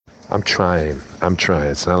I'm trying. I'm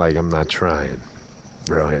trying. It's not like I'm not trying,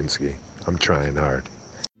 Brohinsky. I'm trying hard.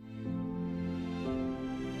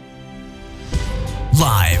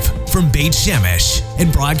 Live from Beit Shemesh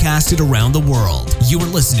and broadcasted around the world, you are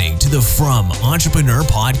listening to the From Entrepreneur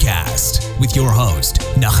Podcast with your host,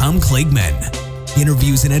 Nahum Kligman.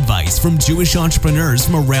 Interviews and advice from Jewish entrepreneurs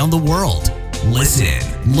from around the world. Listen,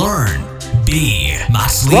 learn, be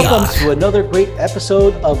Masliach. Welcome to another great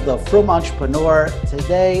episode of the From Entrepreneur.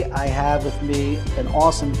 Today I have with me an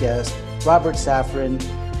awesome guest, Robert Safren.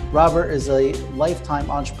 Robert is a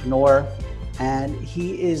lifetime entrepreneur, and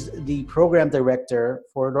he is the program director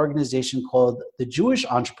for an organization called the Jewish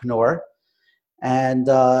Entrepreneur. And,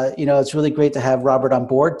 it's really great to have Robert on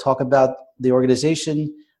board, talk about the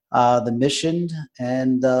organization, the mission,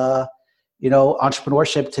 and,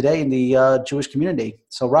 entrepreneurship today in the Jewish community.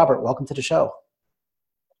 So, Robert, welcome to the show.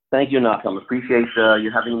 Thank you, Nachum. Appreciate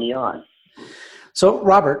you having me on. So,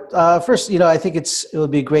 Robert, first, I think it would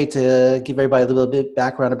be great to give everybody a little bit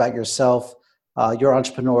background about yourself, your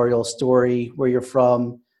entrepreneurial story, where you're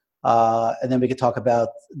from, and then we could talk about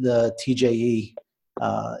the TJE,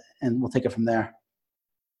 and we'll take it from there.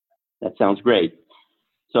 That sounds great.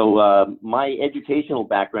 So my educational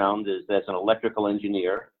background is as an electrical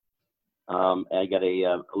engineer. I got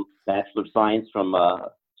a Bachelor of Science from a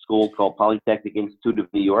school called Polytechnic Institute of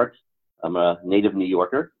New York. I'm a native New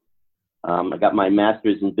Yorker. I got my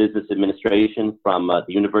master's in business administration from the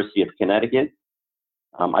University of Connecticut.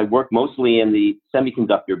 I worked mostly in the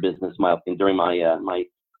semiconductor business during my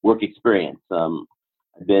work experience.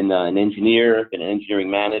 I've been an engineer, been an engineering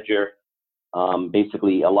manager.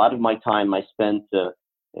 Basically, a lot of my time I spent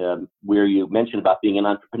where you mentioned about being an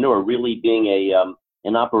entrepreneur, really being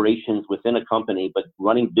in operations within a company, but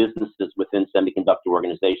running businesses within semiconductor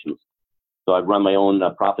organizations. So I've run my own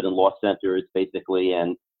profit and loss centers, basically,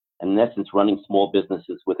 and in essence, running small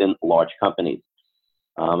businesses within large companies.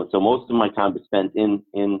 So most of my time was spent in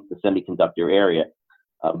the semiconductor area,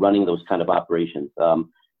 running those kind of operations.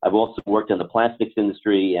 I've also worked in the plastics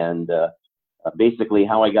industry, and basically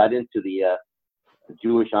how I got into the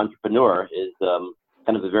Jewish entrepreneur is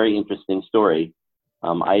kind of a very interesting story.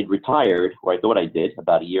 I had retired, or I thought I did,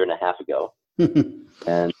 about a year and a half ago.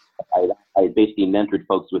 And I basically mentored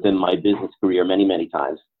folks within my business career many, many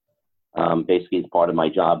times, basically as part of my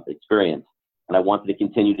job experience. And I wanted to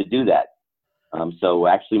continue to do that. So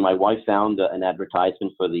actually, my wife found an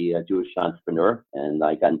advertisement for the Jewish Entrepreneur, and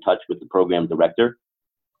I got in touch with the program director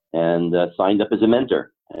and signed up as a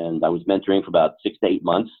mentor. And I was mentoring for about 6 to 8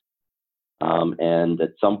 months. And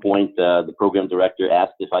at some point, the program director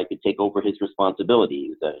asked if I could take over his responsibility. He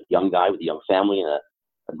was a young guy with a young family and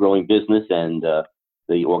a growing business, and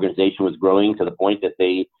the organization was growing to the point that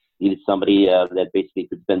they needed somebody that basically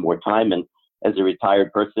could spend more time. And as a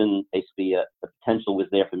retired person, basically the potential was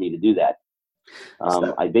there for me to do that.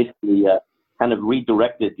 I basically kind of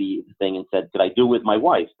redirected the thing and said, could I do it with my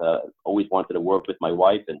wife? Always wanted to work with my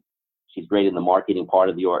wife, and she's great in the marketing part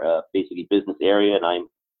of the basically business area, and I'm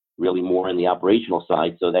really more in the operational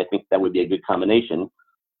side. So I think that would be a good combination.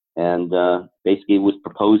 And basically it was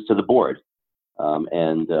proposed to the board.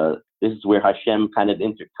 And this is where Hashem kind of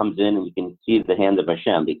comes in, and you can see the hand of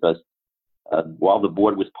Hashem, because while the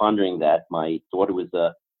board was pondering that, my daughter was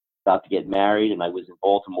about to get married, and I was in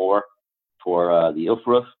Baltimore for the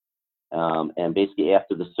Ufruf. And basically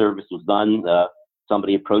after the service was done,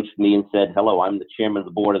 somebody approached me and said, hello, I'm the chairman of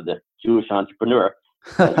the board of the Jewish Entrepreneur.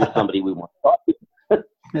 You're somebody we want to talk to.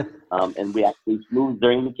 And we actually moved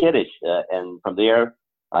during the Kiddush. And from there,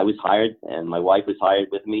 I was hired, and my wife was hired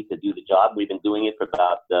with me to do the job. We've been doing it for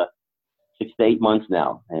about 6 to 8 months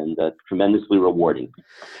now, and tremendously rewarding.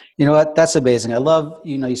 You know what? That's amazing. I love,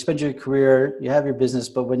 you spend your career, you have your business,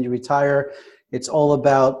 but when you retire, it's all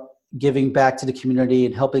about giving back to the community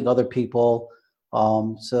and helping other people.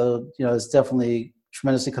 It's definitely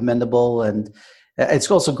tremendously commendable. And it's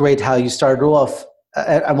also great how you started off,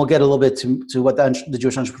 and we'll get a little bit to what the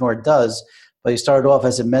Jewish Entrepreneur does, but you started off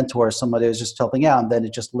as a mentor, somebody who was just helping out, and then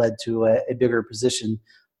it just led to a bigger position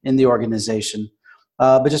in the organization.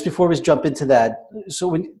 But just before we jump into that, so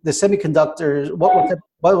when the semiconductors,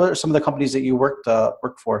 what were some of the companies that you worked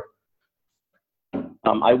for?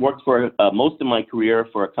 I worked for most of my career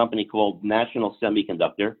for a company called National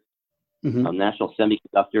Semiconductor. Mm-hmm. National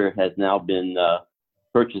Semiconductor has now been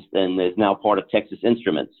purchased and is now part of Texas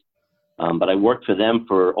Instruments. But I worked for them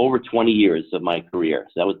for over 20 years of my career.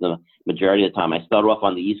 So that was the majority of the time. I started off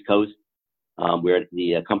on the East Coast, where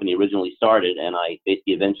the company originally started, and I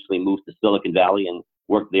basically eventually moved to Silicon Valley and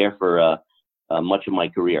worked there for much of my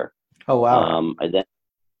career. Oh, wow.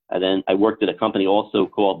 And then I worked at a company also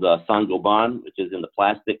called Saint-Gobain, which is in the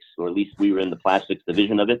plastics, or at least we were in the plastics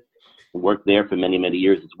division of it. worked there for many, many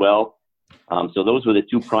years as well. So those were the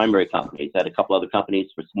two primary companies. I had a couple other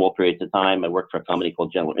companies for small periods of time. I worked for a company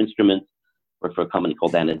called General Instruments, worked for a company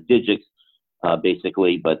called Digix,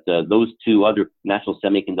 basically. But those two other, National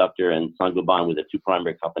Semiconductor and Saint-Gobain, were the two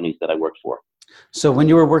primary companies that I worked for. So when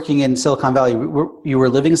you were working in Silicon Valley, you were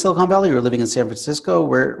living in Silicon Valley? You were living in San Francisco?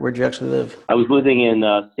 Where'd you actually live? I was living in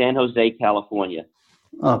San Jose, California.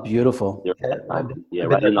 Oh, beautiful. Yeah, I've been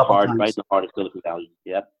right there in a the couple heart, times. right in the heart of Silicon Valley.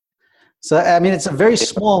 Yep. So, I mean, it's a very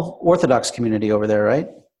small Orthodox community over there, right?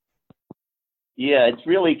 Yeah, it's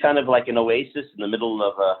really kind of like an oasis in the middle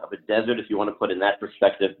of a desert, if you want to put it in that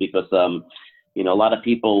perspective, because a lot of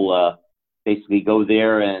people basically go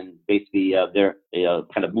there and basically they're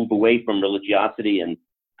kind of move away from religiosity, and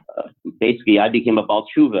basically I became a Baal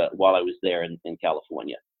Tshuva while I was there in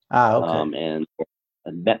California. Ah, okay.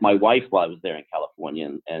 And met my wife while I was there in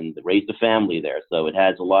California, and raised a family there. So it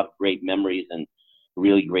has a lot of great memories and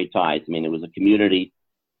really great ties. I mean, it was a community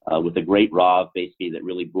with a great Rav, basically, that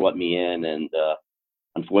really brought me in. And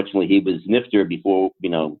unfortunately, he was nifter before,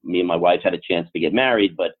 me and my wife had a chance to get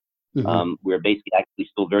married. But we're basically actually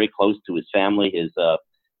still very close to his family. His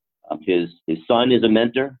son is a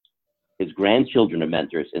mentor. His grandchildren are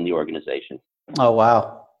mentors in the organization. Oh,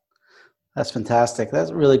 wow. That's fantastic. That's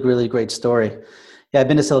a really, really great story. Yeah, I've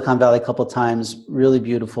been to Silicon Valley a couple of times. Really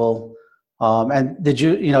beautiful. And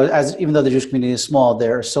even though the Jewish community is small,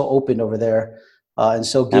 they're so open over there and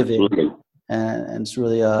so giving. Absolutely. And it's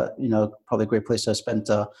really, probably a great place to spend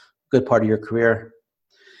a good part of your career.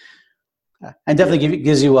 And definitely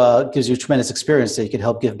gives you tremendous experience that you can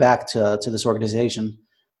help give back to this organization.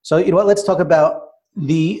 So, let's talk about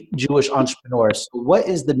the Jewish entrepreneurs. So what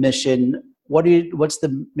is the mission? What's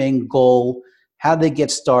the main goal? How do they get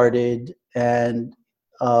started? And,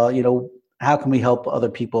 how can we help other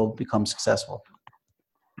people become successful?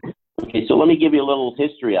 Okay, so let me give you a little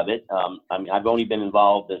history of it. I've only been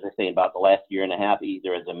involved, as I say, about the last year and a half,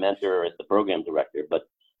 either as a mentor or as the program director. But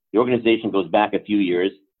the organization goes back a few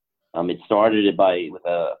years. It started with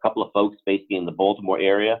a couple of folks basically in the Baltimore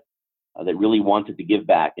area that really wanted to give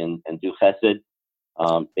back and do chesed.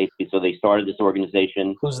 Basically, so they started this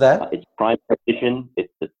organization. Who's that? Its prime mission.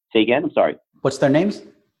 Say again. I'm sorry. What's their names?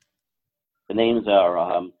 The names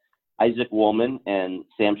are Isaac Woolman and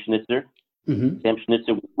Sam Schnitzer. Mm-hmm. Sam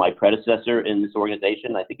Schnitzer was my predecessor in this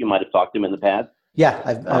organization. I think you might have talked to him in the past. Yeah,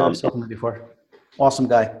 I've spoken to him before. Awesome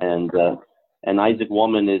guy. And Isaac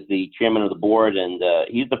Woolman is the chairman of the board, and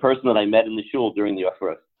he's the person that I met in the shul during the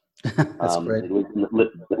Ofra. That's great.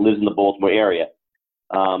 Lives in the Baltimore area.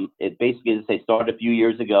 It basically, as I say, started a few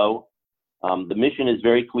years ago. The mission is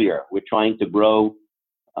very clear. We're trying to grow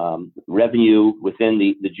revenue within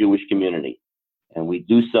the Jewish community. And we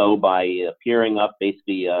do so by pairing up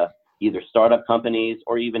basically either startup companies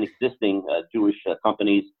or even existing Jewish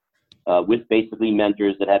companies with basically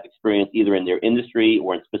mentors that have experience either in their industry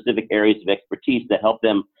or in specific areas of expertise that help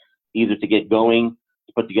them either to get going,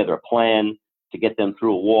 to put together a plan, to get them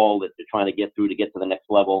through a wall that they're trying to get through to get to the next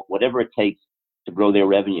level, whatever it takes to grow their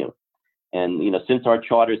revenue. And, since our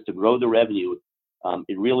charter is to grow the revenue,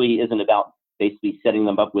 it really isn't about basically setting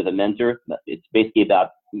them up with a mentor. It's basically about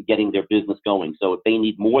getting their business going. So if they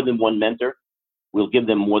need more than one mentor, we'll give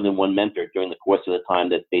them more than one mentor during the course of the time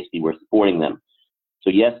that basically we're supporting them.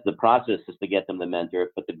 So yes, the process is to get them the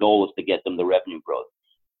mentor, but the goal is to get them the revenue growth.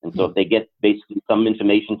 And so if they get basically some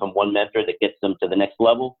information from one mentor that gets them to the next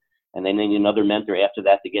level, and then they need another mentor after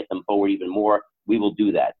that to get them forward even more, we will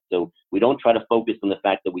do that. So we don't try to focus on the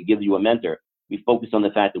fact that we give you a mentor. We focus on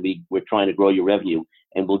the fact that we're trying to grow your revenue,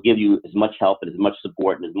 and we'll give you as much help and as much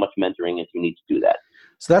support and as much mentoring as you need to do that.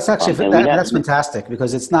 So that's actually that's fantastic,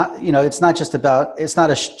 because it's not just about, it's not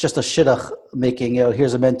just a shidduch making,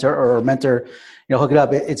 here's a mentor or a mentor, hook it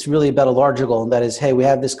up. It's really about a larger goal, and that is, hey, we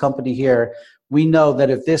have this company here. We know that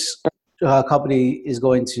if this company is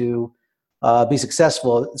going to be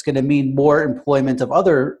successful, it's going to mean more employment of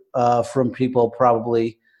other from people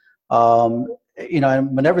probably.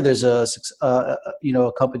 And whenever there's a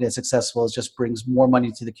company that's successful, it just brings more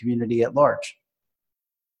money to the community at large.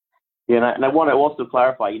 Yeah, and I want to also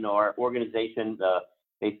clarify, our organization,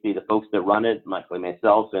 basically the folks that run it,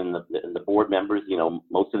 myself and the board members,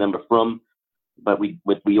 most of them are from, but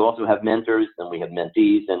we also have mentors and we have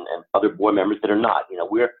mentees and other board members that are not.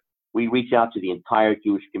 We reach out to the entire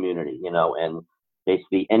Jewish community, and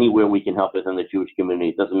basically anywhere we can help within the Jewish community.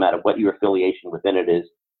 It doesn't matter what your affiliation within it is.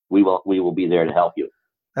 We will be there to help you.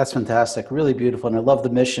 That's fantastic. Really beautiful. And I love the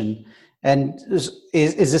mission. And is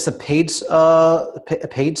this a paid service,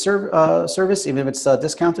 even if it's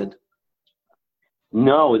discounted?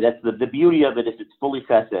 No, that's the beauty of it is it's fully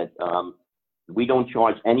chesed. We don't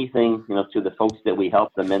charge anything, to the folks that we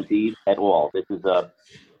help, the mentees, at all. This is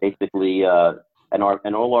basically, and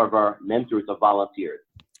all of our mentors are volunteers.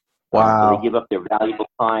 So they Wow. give up their valuable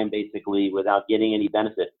time basically without getting any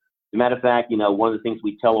benefit. As a matter of fact, one of the things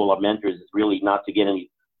we tell all our mentors is really not to get any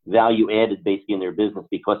value added basically in their business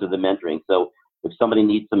because of the mentoring. So if somebody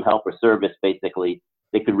needs some help or service, basically,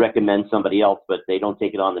 they could recommend somebody else, but they don't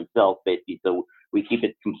take it on themselves, basically. So we keep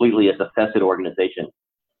it completely as a vested organization.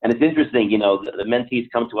 And it's interesting, the mentees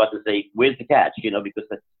come to us and say, where's the catch? Because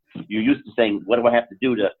you're used to saying, what do I have to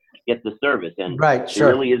do to get the service? And Right. there Sure.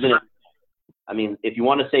 really isn't. I mean, if you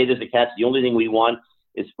want to say there's a catch, the only thing we want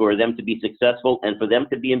is for them to be successful and for them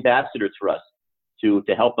to be ambassadors for us, to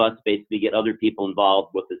help us basically get other people involved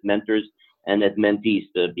with as mentors and as mentees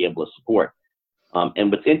to be able to support.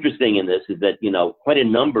 And what's interesting in this is that, quite a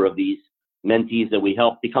number of these mentees that we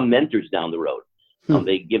help become mentors down the road.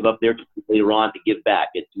 They give up their time later on to give back.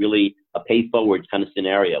 It's really a pay forward kind of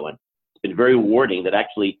scenario. And it's been very rewarding that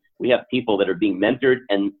actually we have people that are being mentored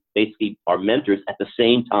and basically are mentors at the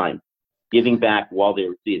same time, giving back while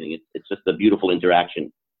they're receiving. It's just a beautiful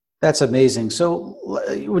interaction. That's amazing. So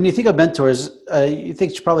when you think of mentors, you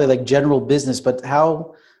think it's probably like general business, but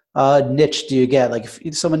how niche do you get? Like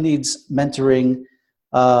if someone needs mentoring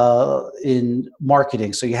in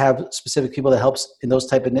marketing, so you have specific people that helps in those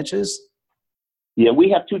type of niches? Yeah, we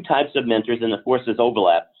have two types of mentors, and of course there's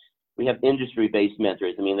overlap. We have industry-based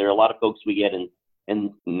mentors. I mean, there are a lot of folks we get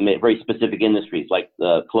in very specific industries, like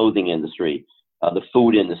the clothing industry, the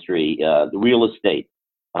food industry, the real estate,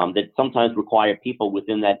 that sometimes require people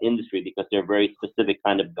within that industry because there are very specific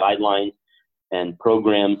kind of guidelines and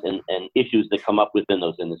programs and issues that come up within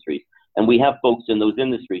those industries. And we have folks in those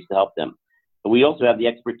industries to help them. But we also have the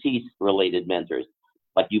expertise-related mentors,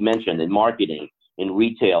 like you mentioned, in marketing, in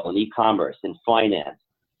retail, in e-commerce, in finance.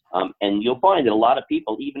 And you'll find that a lot of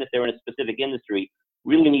people, even if they're in a specific industry,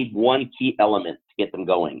 really need one key element to get them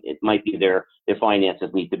going. It might be their finances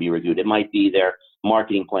need to be reviewed. It might be their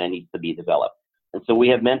marketing plan needs to be developed. And so we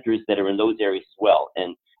have mentors that are in those areas as well.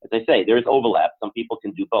 And as I say, there's overlap. Some people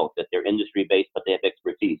can do both, that they're industry-based, but they have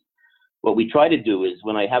expertise. What we try to do is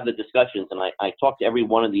when I have the discussions, and I talk to every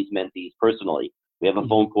one of these mentees personally, we have a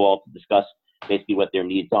phone call to discuss basically what their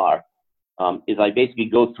needs are, is I basically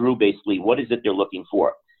go through basically what is it they're looking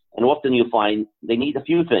for. And often you'll find they need a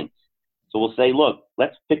few things. So we'll say, look,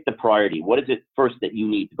 let's pick the priority. What is it first that you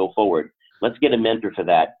need to go forward? Let's get a mentor for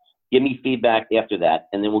that. Give me feedback after that,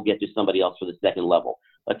 and then we'll get to somebody else for the second level.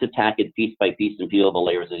 Let's attack it piece by piece and peel the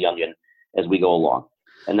layers of the onion as we go along.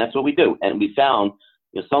 And that's what we do. And we found,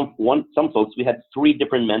 some folks, we had 3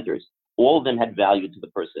 different mentors. All of them had value to the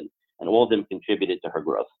person, and all of them contributed to her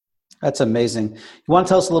growth. That's amazing. You want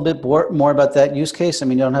to tell us a little bit more about that use case? I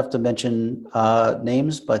mean, you don't have to mention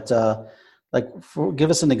names, but give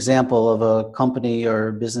us an example of a company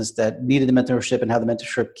or business that needed the mentorship and how the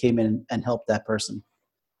mentorship came in and helped that person.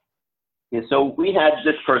 Yeah, so we had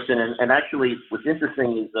this person, and actually what's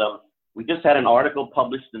interesting is we just had an article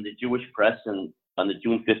published in the Jewish press on the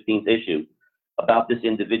June 15th issue about this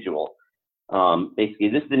individual. Basically,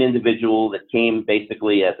 this is an individual that came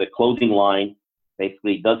basically as a clothing line,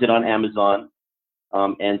 basically does it on Amazon,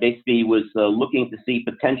 and basically was looking to see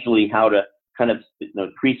potentially how to kind of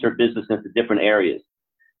increase her business into different areas.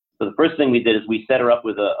 So the first thing we did is we set her up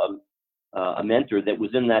with a mentor that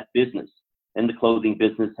was in that business, in the clothing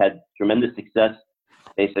business, had tremendous success.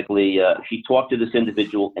 Basically, she talked to this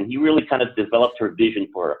individual, and he really kind of developed her vision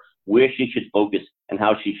for her, where she should focus and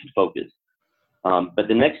how she should focus. But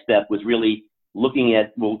the next step was really looking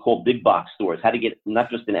at what we'll call big box stores, how to get not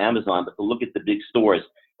just in Amazon, but to look at the big stores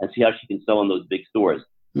and see how she can sell in those big stores.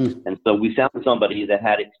 And so we found somebody that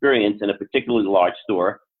had experience in a particularly large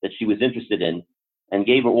store that she was interested in, and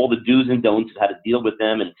gave her all the do's and don'ts, how to deal with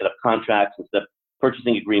them and set up contracts and set up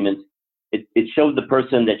purchasing agreements. It showed the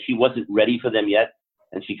person that she wasn't ready for them yet,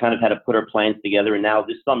 and she kind of had to put her plans together. And now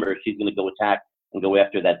this summer, she's going to go attack and go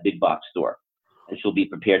after that big box store, and she'll be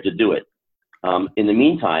prepared to do it. In the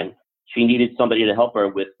meantime, she needed somebody to help her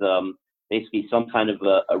with basically some kind of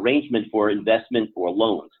arrangement for investment or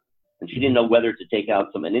loans. And she didn't know whether to take out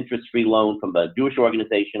an interest-free loan from a Jewish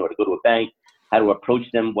organization or to go to a bank, how to approach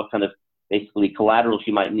them, what kind of basically collateral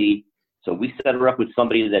she might need. So we set her up with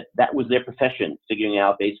somebody that was their profession, figuring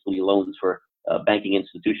out basically loans for banking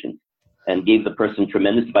institutions, and gave the person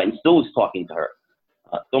tremendous advice and still is talking to her.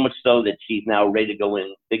 So much so that she's now ready to go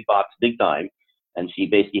in big box, big time. And she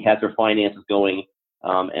basically has her finances going.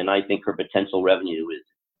 And I think her potential revenue is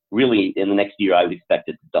really, in the next year, I would expect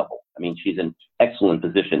it to double. I mean, she's in excellent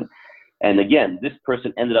position. And again, this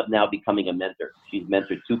person ended up now becoming a mentor. She's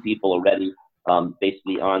mentored 2 people already,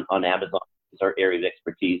 basically on Amazon. It's our area of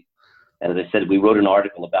expertise. As I said, we wrote an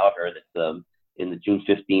article about her that's in the June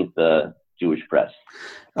 15th Jewish Press.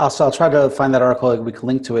 So I'll try to find that article. We can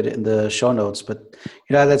link to it in the show notes. But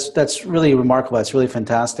that's really remarkable. It's really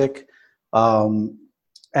fantastic. Again,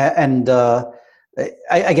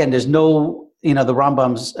 there's no, the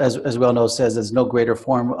Rambam, as we all know, says there's no greater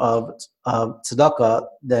form of tzedakah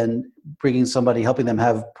than bringing somebody, helping them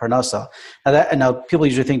have parnasa. Now people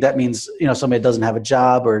usually think that means, somebody that doesn't have a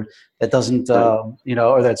job, or that doesn't, or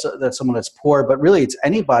that's someone that's poor. But really, it's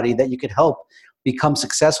anybody that you could help become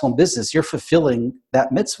successful in business. You're fulfilling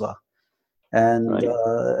that mitzvah. And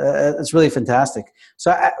it's really fantastic.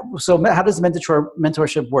 So how does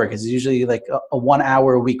mentorship work? Is it usually like a 1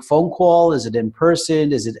 hour a week phone call? Is it in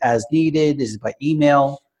person? Is it as needed? Is it by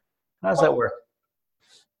email? How does that work?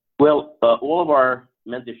 Well, all of our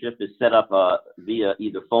mentorship is set up via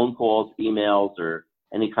either phone calls, emails, or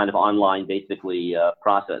any kind of online, basically,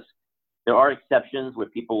 process. There are exceptions where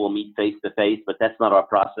people will meet face to face, but that's not our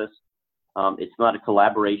process. It's not a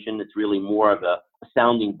collaboration. It's really more of a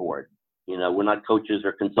sounding board. We're not coaches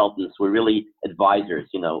or consultants. We're really advisors.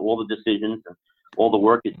 All the decisions and all the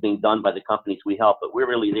work is being done by the companies we help, but we're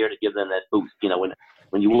really there to give them that boost.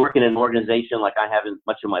 When you work in an organization like I have in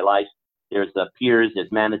much of my life, there's peers, there's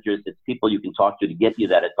managers, there's people you can talk to get you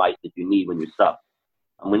that advice that you need when you're stuck.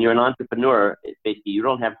 And when you're an entrepreneur, basically you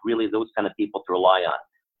don't have really those kind of people to rely on.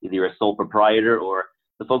 Either you're a sole proprietor, or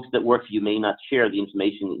the folks that work for you may not share the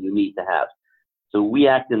information that you need to have. So we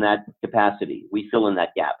act in that capacity. We fill in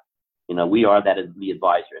that gap. We are the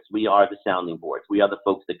advisors. We are the sounding boards. We are the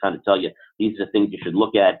folks that kind of tell you, these are the things you should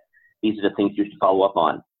look at. These are the things you should follow up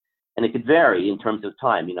on. And it could vary in terms of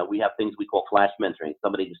time. We have things we call flash mentoring.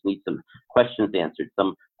 Somebody just needs some questions answered,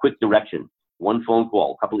 some quick direction. One phone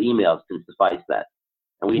call, a couple emails can suffice that.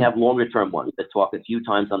 And we have longer term ones that talk a few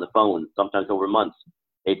times on the phone, sometimes over months,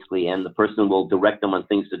 basically. And the person will direct them on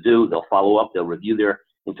things to do. They'll follow up. They'll review their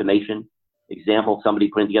information. Example, somebody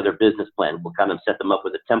putting together a business plan. We'll kind of set them up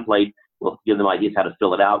with a template. We'll give them ideas how to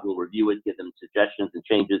fill it out. We'll review it, give them suggestions and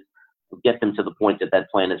changes. We'll get them to the point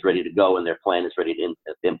that plan is ready to go and their plan is ready to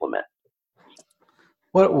implement.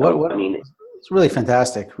 What? I mean, it's really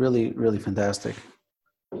fantastic. Really, really fantastic.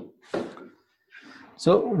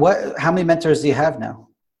 So, how many mentors do you have now?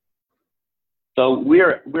 So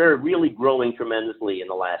we're really growing tremendously in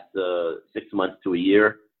the last 6 months to a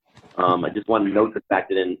year. I just want to note the fact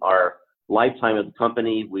that in our lifetime of the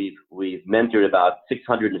company, we've mentored about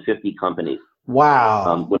 650 companies.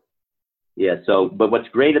 Wow. But what's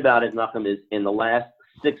great about it, Nachum, is in the last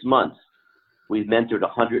 6 months, we've mentored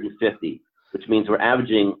 150, which means we're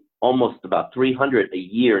averaging almost about 300 a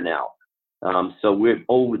year now. So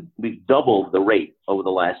we've doubled the rate over the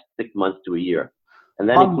last 6 months to a year. And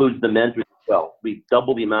that includes the mentors as well. We've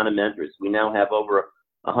doubled the amount of mentors. We now have over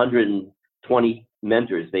 120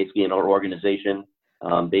 mentors basically in our organization,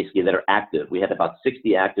 basically that are active. We had about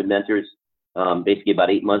 60 active mentors basically about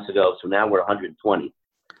 8 months ago. So now we're 120.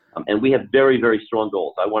 And we have very, very strong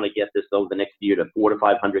goals. I want to get this over the next year to 400 to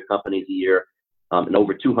 500 companies a year and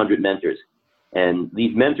over 200 mentors. And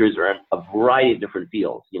these mentors are in a variety of different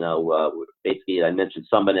fields. Basically, I mentioned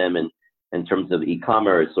some of them in terms of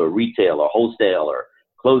e-commerce or retail or wholesale or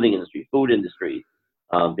clothing industry, food industry,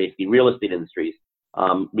 basically real estate industries.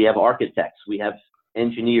 We have architects, we have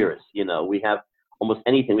engineers, we have almost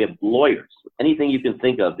anything. We have lawyers, anything you can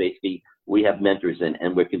think of, basically, we have mentors in.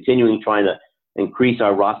 And we're continuing trying to increase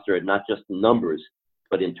our roster, not just numbers,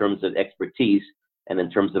 but in terms of expertise and in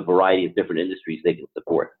terms of variety of different industries they can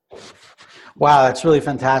support. Wow, that's really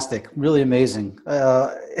fantastic. Really amazing.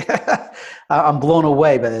 I'm blown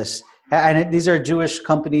away by this. And these are Jewish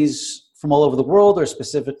companies from all over the world, or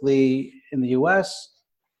specifically in the U.S.?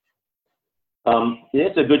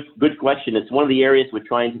 It's a good question. It's one of the areas we're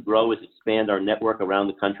trying to grow, is expand our network around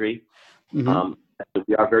the country. Mm-hmm.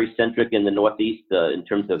 We are very centric in the Northeast in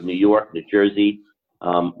terms of New York, New Jersey.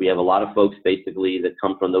 We have a lot of folks basically that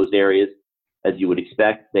come from those areas, as you would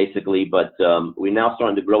expect, basically. But we're now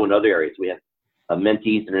starting to grow in other areas. We have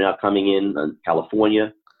mentees that are now coming in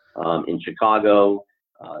California, in Chicago,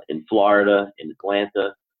 in Florida, in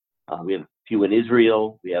Atlanta. We have a few in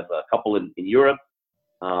Israel. We have a couple in Europe,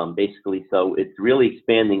 basically. So it's really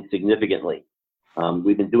expanding significantly.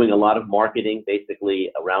 We've been doing a lot of marketing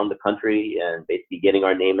basically around the country and basically getting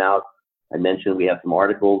our name out. I mentioned we have some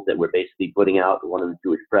articles that we're basically putting out, one in the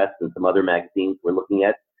Jewish Press and some other magazines we're looking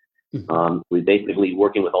at. We're basically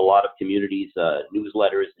working with a lot of communities,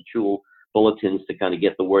 newsletters and shul bulletins to kind of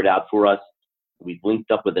get the word out for us. We've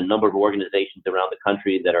linked up with a number of organizations around the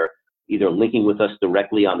country that are either linking with us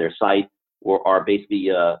directly on their site or are basically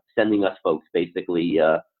sending us folks basically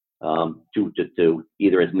to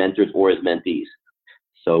either as mentors or as mentees.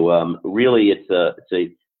 So really,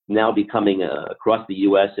 it's now becoming across the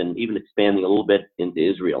U.S. and even expanding a little bit into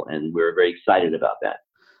Israel, and we're very excited about that.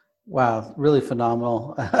 Wow, really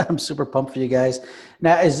phenomenal. I'm super pumped for you guys.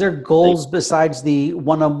 Now, is there goals besides the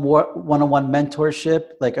one-on-one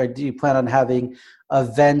mentorship? Like, do you plan on having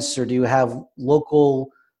events, or do you have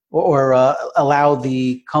local or allow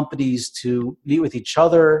the companies to meet with each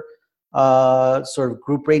other, sort of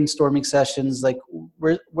group brainstorming sessions? Like,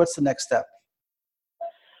 what's the next step?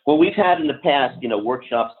 Well, we've had in the past,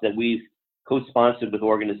 workshops that we've co-sponsored with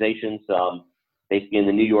organizations, basically in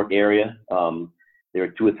the New York area. There are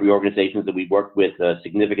 2 or 3 organizations that we work with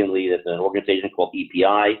significantly. There's an organization called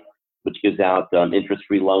EPI, which gives out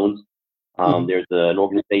interest-free loans. There's an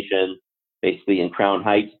organization basically in Crown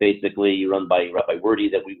Heights, basically run by Rabbi Wordy,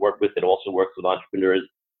 that we work with, that also works with entrepreneurs.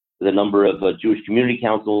 There's a number of Jewish community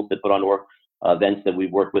councils that put on events that we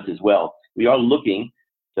work with as well. We are looking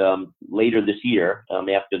later this year,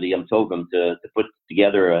 after the Yom Tovim, to put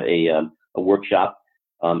together a workshop.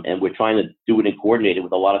 And we're trying to do it and coordinate it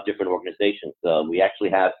with a lot of different organizations. We actually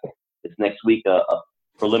have this next week a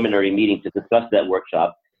preliminary meeting to discuss that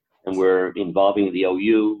workshop, and we're involving the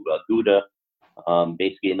OU, Gouda,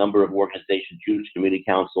 basically a number of organizations, Jewish community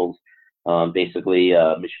councils. Basically,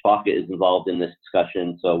 Mishpacha is involved in this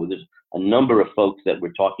discussion. So there's a number of folks that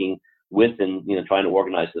we're talking with and trying to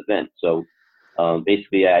organize the event. So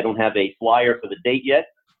basically, I don't have a flyer for the date yet,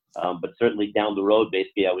 but certainly down the road,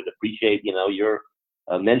 basically, I would appreciate your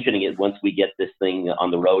mentioning it once we get this thing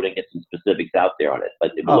on the road and get some specifics out there on it.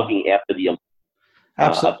 But we're looking after the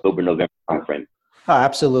October-November timeframe. Oh,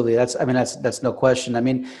 absolutely. That's no question. I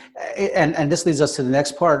mean, and this leads us to the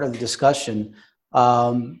next part of the discussion,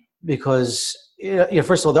 because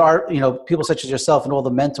first of all, there are people such as yourself and all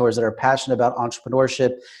the mentors that are passionate about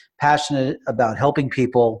entrepreneurship, passionate about helping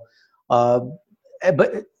people, but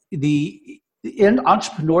in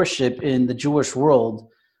entrepreneurship in the Jewish world.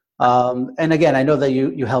 And again, I know that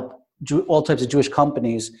you help all types of Jewish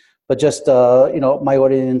companies, but just, my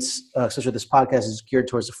audience, especially this podcast, is geared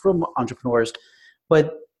towards the frum entrepreneurs.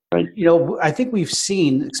 But, I think we've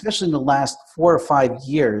seen, especially in the last 4 or 5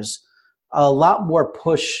 years, a lot more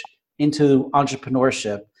push into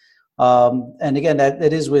entrepreneurship. And again,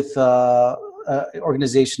 that is with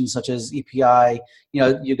organizations such as EPI,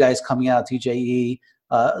 you guys coming out, TJE,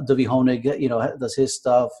 Dovi Honig, does his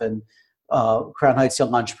stuff, and Crown Heights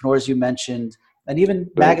Young Entrepreneurs you mentioned, and even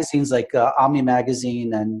magazines like Ami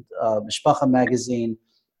Magazine and Mishpacha Magazine.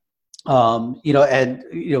 We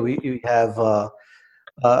have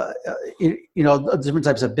different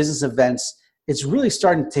types of business events. It's really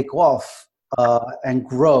starting to take off and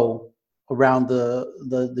grow around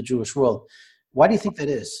the Jewish world. Why do you think that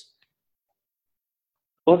is?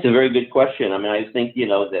 Well, it's a very good question. I mean, I think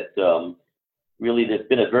that really there's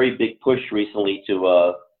been a very big push recently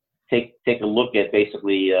to take a look at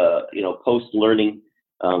basically post-learning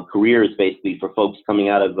careers, basically for folks coming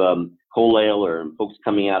out of Kollel or folks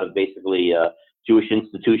coming out of basically Jewish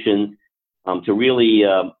institutions, to really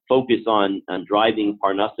focus on driving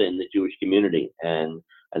Parnassa in the Jewish community. And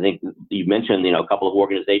I think you mentioned a couple of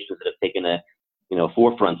organizations that have taken a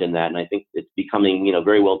forefront in that, and I think it's becoming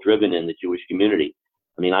very well driven in the Jewish community.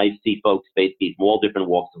 I mean, I see folks basically from all different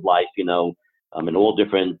walks of life, and all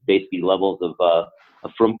different basically levels of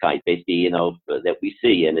frumkeit, basically, that we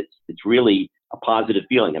see, and it's really a positive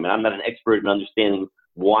feeling. I mean, I'm not an expert in understanding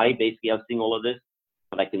why basically I'm seeing all of this,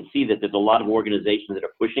 but I can see that there's a lot of organizations that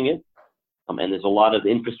are pushing it, and there's a lot of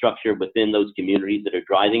infrastructure within those communities that are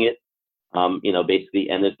driving it, basically,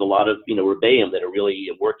 and there's a lot of rebbeim that are really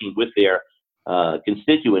working with their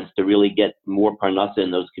constituents to really get more parnassa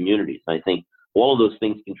in those communities. And I think all of those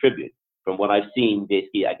things contribute. From what I've seen,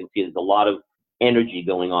 basically, I can see there's a lot of energy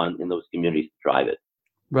going on in those communities to drive it.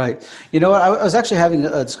 Right. You know what? I was actually having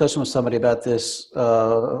a discussion with somebody about this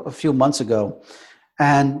a few months ago.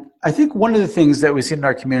 And I think one of the things that we see in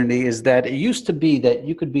our community is that it used to be that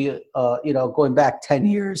you could be, going back 10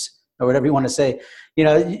 years or whatever you want to say,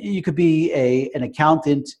 you could be an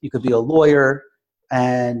accountant, you could be a lawyer,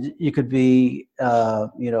 and you could be, a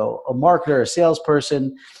marketer, a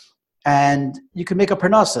salesperson, and you could make a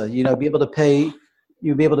parnassa, be able to pay,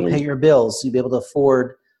 you'd be able to pay your bills, you'd be able to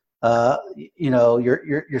afford,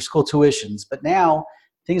 your school tuitions. But now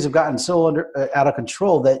things have gotten so out of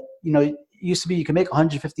control that, it used to be you can make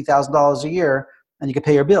 $150,000 a year and you can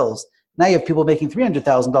pay your bills. Now you have people making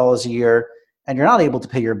 $300,000 a year and you're not able to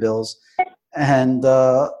pay your bills. And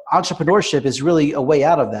entrepreneurship is really a way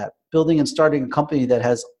out of that. Building and starting a company that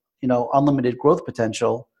has, unlimited growth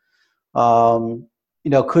potential,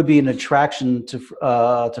 could be an attraction to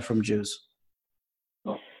from Jews.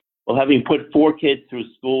 Well, having put 4 kids through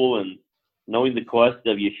school and knowing the cost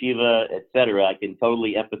of yeshiva, et cetera, I can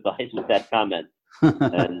totally empathize with that comment.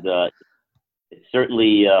 And it's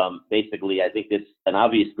certainly, basically, I think it's an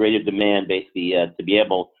obvious greater demand, basically, to be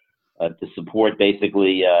able to support,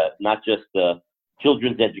 basically, not just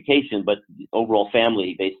children's education, but overall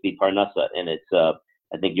family, basically, parnasa. And it's,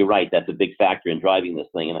 I think you're right, that's a big factor in driving this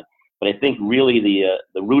thing. But I think really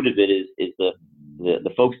the root of it is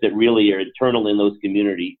the folks that really are internal in those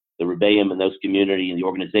communities, the rebbeim in those communities, and the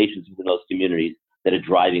organizations within those communities that are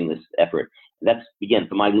driving this effort. And that's, again,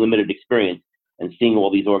 from my limited experience and seeing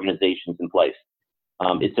all these organizations in place.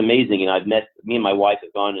 It's amazing. And me and my wife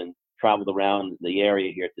have gone and traveled around the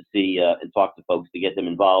area here to see and talk to folks to get them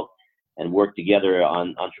involved and work together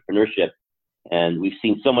on entrepreneurship. And we've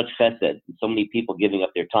seen so much chesed, and so many people giving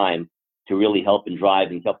up their time to really help and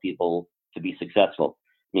drive and help people to be successful.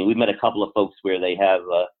 I mean, we've met a couple of folks where they have,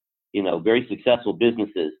 very successful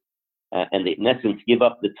businesses, and they, in essence, give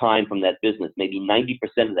up the time from that business. Maybe 90%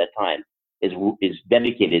 of that time is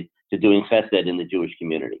dedicated to doing chesed in the Jewish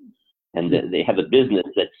community. And they have a business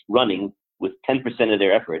that's running with 10% of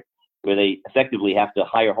their effort, where they effectively have to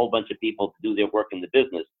hire a whole bunch of people to do their work in the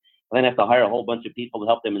business, and then have to hire a whole bunch of people to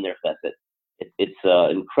help them in their chesed. It's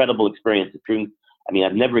an incredible experience. I mean,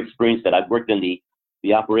 I've never experienced that. I've worked in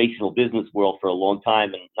the operational business world for a long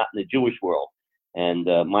time, and not in the Jewish world. And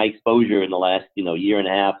my exposure in the last, year and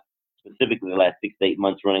a half, specifically the last 6 to 8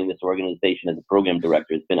 months running this organization as a program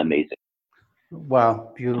director, has been amazing.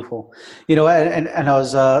 Wow, beautiful. And I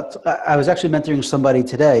was actually mentoring somebody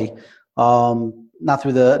today, not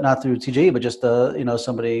through TJE, but just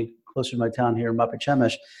somebody closer to my town here in Mapet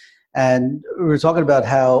Shemesh. And we were talking about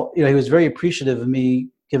how, he was very appreciative of me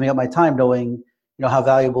giving up my time, knowing, how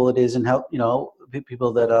valuable it is, and how,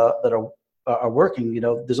 people that are working,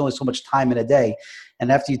 there's only so much time in a day. And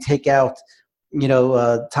after you take out,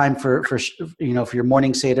 time for your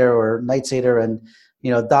morning Seder or night Seder, and,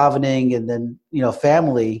 davening, and then,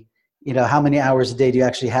 family, how many hours a day do you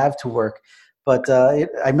actually have to work? But I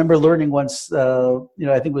remember learning once, I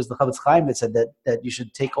think it was the Chavetz Chaim that said that you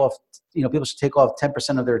should take off, people should take off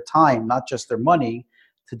 10% of their time, not just their money,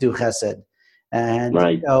 to do chesed. And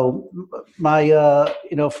right. My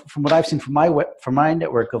from what I've seen from my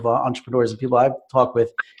network of entrepreneurs and people I've talked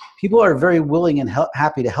with, people are very willing and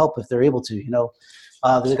happy to help if they're able to.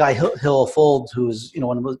 There's a guy Hillel Fold, who's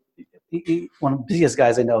one of the busiest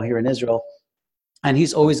guys I know here in Israel, and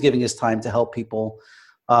he's always giving his time to help people.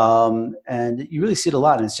 And you really see it a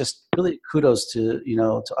lot, and it's just really kudos to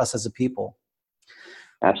to us as a people.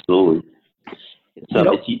 Absolutely,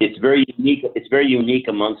 it's very unique. It's very unique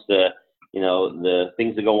amongst the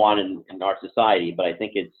things that go on in our society. But I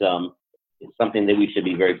think it's something that we should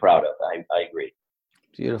be very proud of. I agree.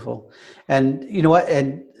 Beautiful, and you know what?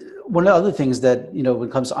 And one of the other things that when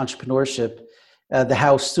it comes to entrepreneurship,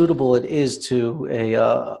 how suitable it is to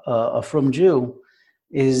a frum Jew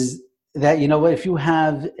is that if you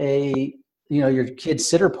have your kid's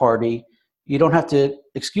sitter party, you don't have to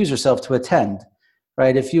excuse yourself to attend,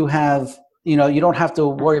 right? If you have you don't have to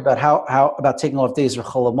worry about how about taking off days or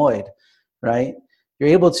Chol Hamoed, right? You're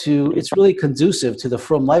able to. It's really conducive to the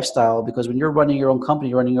frum lifestyle, because when you're running your own company,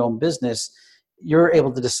 you're running your own business, you're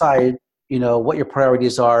able to decide what your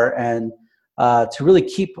priorities are, and to really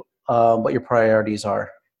keep what your priorities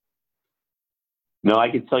are. No, I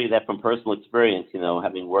can tell you that from personal experience,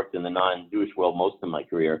 having worked in the non-Jewish world most of my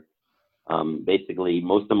career. Basically,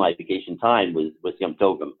 most of my vacation time was Yom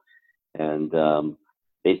Tovim. And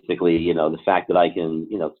basically, the fact that I can,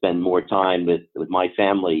 spend more time with my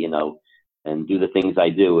family, and do the things I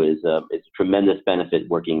do is a tremendous benefit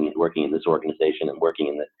working in this organization and working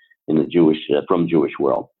in the Jewish, from Jewish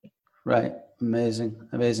world. Right. Amazing.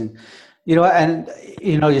 And,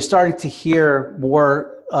 you're starting to hear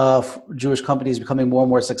more Jewish companies becoming more and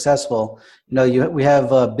more successful. We have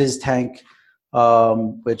BizTank,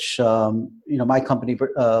 which, my company,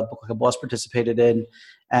 Book Like a Boss, participated in.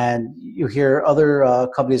 And you hear other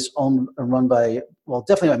companies owned and run by, well,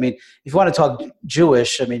 definitely, if you want to talk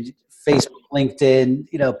Jewish, Facebook, LinkedIn,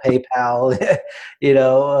 PayPal,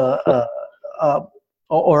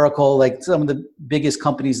 Oracle, like some of the biggest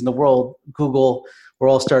companies in the world, Google, were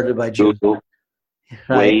all started by Jews. Google,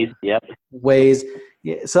 right? Waze, yep. Waze.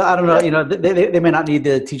 Yeah. So I don't know, they may not need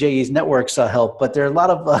the TJE's networks help, but there are a lot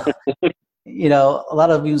of, a lot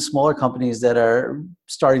of even smaller companies that are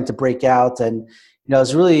starting to break out. And,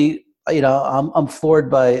 it's really, I'm floored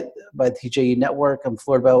by the TJE network. I'm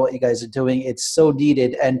floored by what you guys are doing. It's so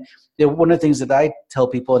needed. And one of the things that I tell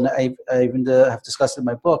people, and I even have discussed in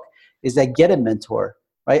my book, is that get a mentor,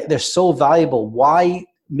 right? They're so valuable. Why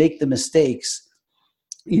make the mistakes,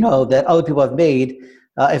 that other people have made?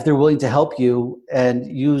 if they're willing to help you and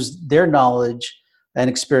use their knowledge and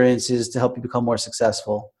experiences to help you become more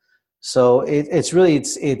successful. So it's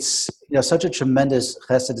such a tremendous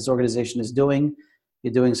chesed this organization is doing.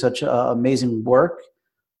 You're doing such amazing work.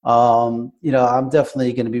 I'm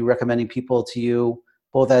definitely going to be recommending people to you,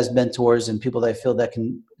 both as mentors and people that I feel that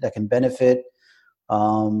can benefit.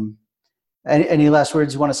 Um, any last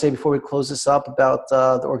words you want to say before we close this up about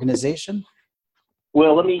the organization?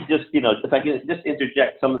 Well, let me just, if I can just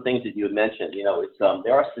interject some of the things that you had mentioned. It's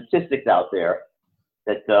there are statistics out there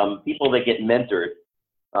that people that get mentored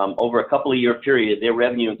over a couple of year period, their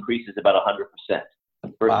revenue increases about 100%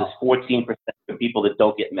 versus 14% for people that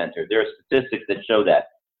don't get mentored. There are statistics that show that.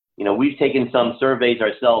 We've taken some surveys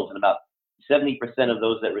ourselves, and about 70% of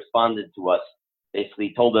those that responded to us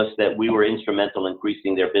basically told us that we were instrumental in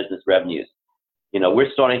increasing their business revenues.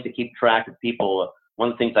 We're starting to keep track of people. One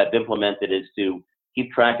of the things I've implemented is to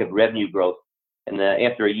keep track of revenue growth. And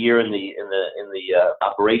after a year in the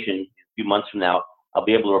operation, a few months from now, I'll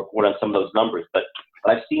be able to report on some of those numbers. But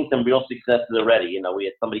I've seen some real successes already. We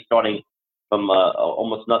had somebody starting from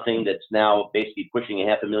almost nothing that's now basically pushing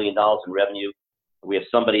 $500,000 in revenue. We have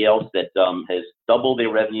somebody else that has doubled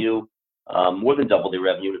their revenue, more than doubled their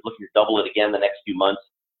revenue, is looking to double it again the next few months.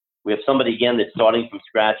 We have somebody again that's starting from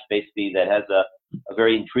scratch, basically, that has a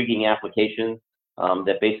very intriguing application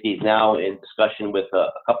that basically is now in discussion with a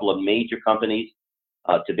couple of major companies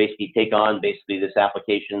to basically take on basically this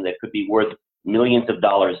application that could be worth millions of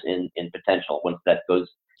dollars in potential once that goes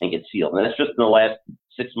and gets sealed. And that's just in the last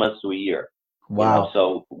 6 months to a year. Wow.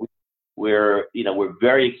 So we're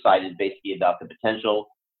very excited basically about the potential.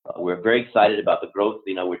 We're very excited about the growth.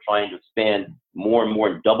 We're trying to expand more and more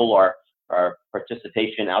and double our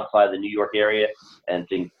participation outside the New York area and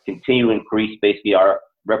to continue to increase basically our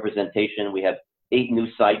representation. We have 8 new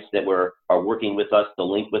sites that are working with us to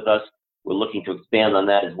link with us. We're looking to expand on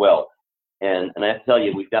that as well. And I have to tell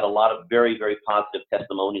you, we've got a lot of very, very positive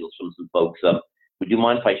testimonials from some folks. Would you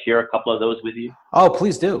mind if I share a couple of those with you? Oh,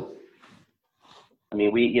 please do. I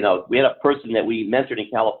mean, we had a person that we mentored in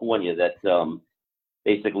California that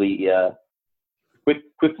basically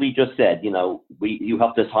quickly just said, you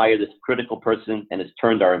helped us hire this critical person and it's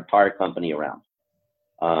turned our entire company around.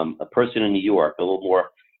 A person in New York, a little more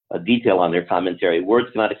detail on their commentary. Words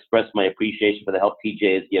cannot express my appreciation for the help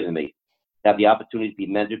TJ has given me. To have the opportunity to be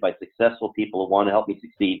mentored by successful people who want to help me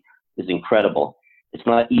succeed is incredible. It's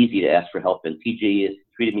not easy to ask for help, and TJ has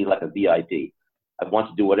treated me like a VIP. I want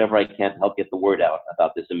to do whatever I can to help get the word out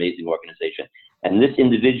about this amazing organization. And this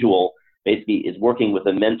individual basically is working with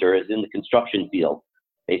a mentor, is in the construction field,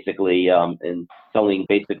 basically, and selling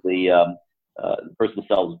basically, the person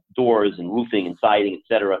sells doors and roofing and siding,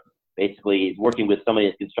 etc. Basically, he's working with somebody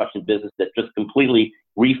in the construction business that's just completely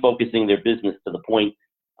refocusing their business to the point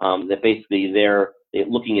that basically they're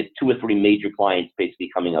looking at 2 or 3 major clients basically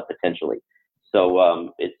coming up potentially.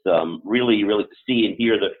 So it's really, really to see and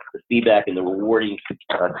hear the feedback and the rewarding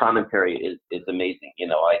commentary is amazing.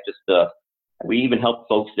 We even help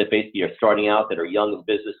folks that basically are starting out, that are young in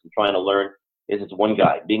business and trying to learn. It's one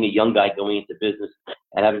guy. Being a young guy going into business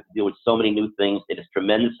and having to deal with so many new things, it is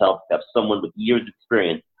tremendous help to have someone with years of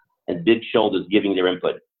experience and big shoulders giving their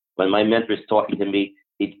input. When my mentor is talking to me,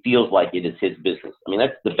 it feels like it is his business. I mean,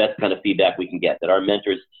 that's the best kind of feedback we can get, that our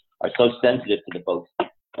mentors are so sensitive to the folks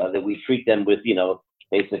that we treat them with,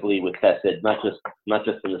 basically with chesed, not just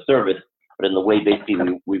in the service, but in the way basically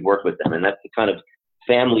we work with them. And that's the kind of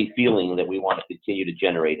family feeling that we want to continue to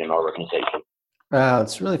generate in our organization. Wow,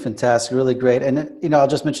 it's really fantastic, really great. And I'll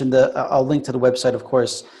just mention I'll link to the website, of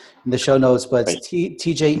course, in the show notes, but it's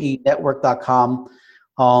tjenetwork.com.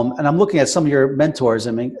 And I'm looking at some of your mentors.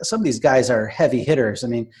 I mean, some of these guys are heavy hitters. I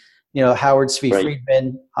mean, Howard Svi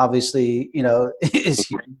Friedman, obviously, is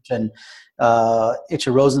huge, and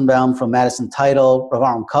Itcher Rosenbaum from Madison Title,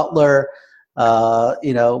 Ron Cutler,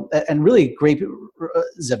 and really great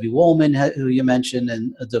Zevi Woolman, who you mentioned,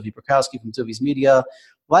 and Dovi Brokowski from Dovi's Media.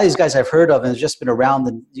 A lot of these guys I've heard of and have just been around,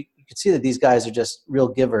 and you can see that these guys are just real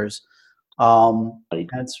givers. And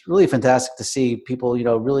it's really fantastic to see people,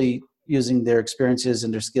 really using their experiences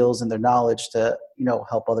and their skills and their knowledge to,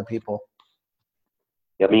 help other people.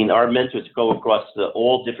 I mean, our mentors go across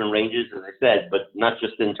all different ranges, as I said, but not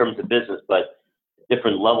just in terms of business, but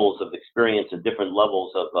different levels of experience and different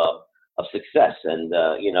levels of success. And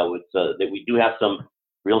it's that we do have some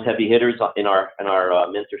real heavy hitters in our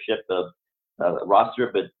mentorship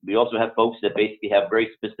roster, but we also have folks that basically have very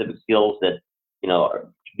specific skills that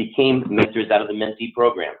became mentors out of the mentee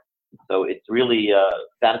program. So it's really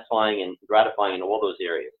satisfying and gratifying in all those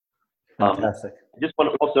areas. Fantastic. I just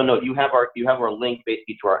want to also note, you have our link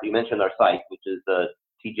basically to you mentioned our site, which is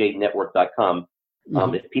tjnetwork.com.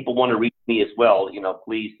 If people want to reach me as well,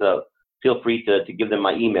 please feel free to give them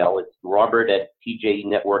my email. It's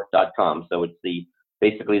robert@tjenetwork.com. So it's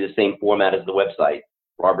basically the same format as the website,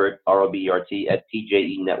 Robert, R-O-B-E-R-T,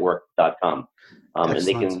 @tjenetwork.com. And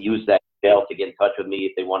they can use that email to get in touch with me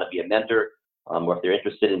if they want to be a mentor, or if they're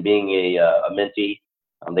interested in being a mentee.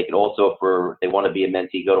 They can also, if they want to be a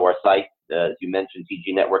mentee, go to our site, as you mentioned,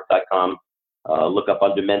 tgnetwork.com. Look up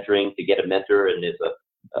under mentoring to get a mentor, and there's a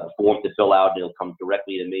form to fill out, and it'll come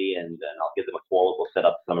directly to me, and I'll give them a call. We'll set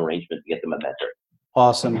up some arrangement to get them a mentor.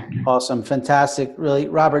 Awesome. Fantastic. Really,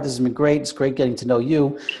 Robert, this has been great. It's great getting to know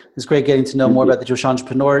you. It's great getting to know more about the Jewish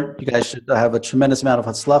entrepreneur. You guys should have a tremendous amount of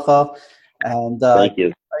hatzlacha. And thank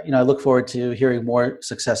you. I look forward to hearing more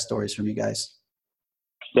success stories from you guys.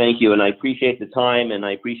 Thank you. And I appreciate the time, and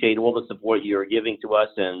I appreciate all the support you're giving to us.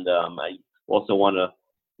 And I also want to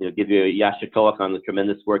give you a yasher koach on the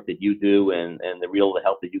tremendous work that you do, and the real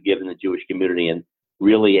help that you give in the Jewish community, and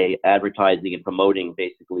really advertising and promoting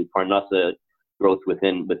basically parnasa growth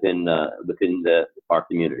within our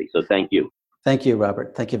community. So thank you. Thank you,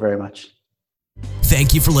 Robert. Thank you very much.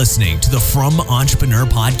 Thank you for listening to the From Entrepreneur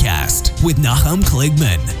Podcast with Nahum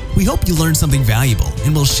Kligman. We hope you learned something valuable,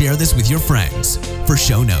 and we'll share this with your friends. For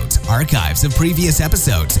show notes, archives of previous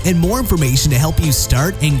episodes, and more information to help you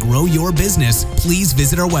start and grow your business, please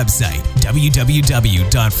visit our website,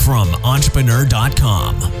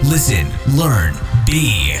 www.fromentrepreneur.com. Listen, learn,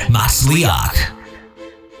 be matzliach.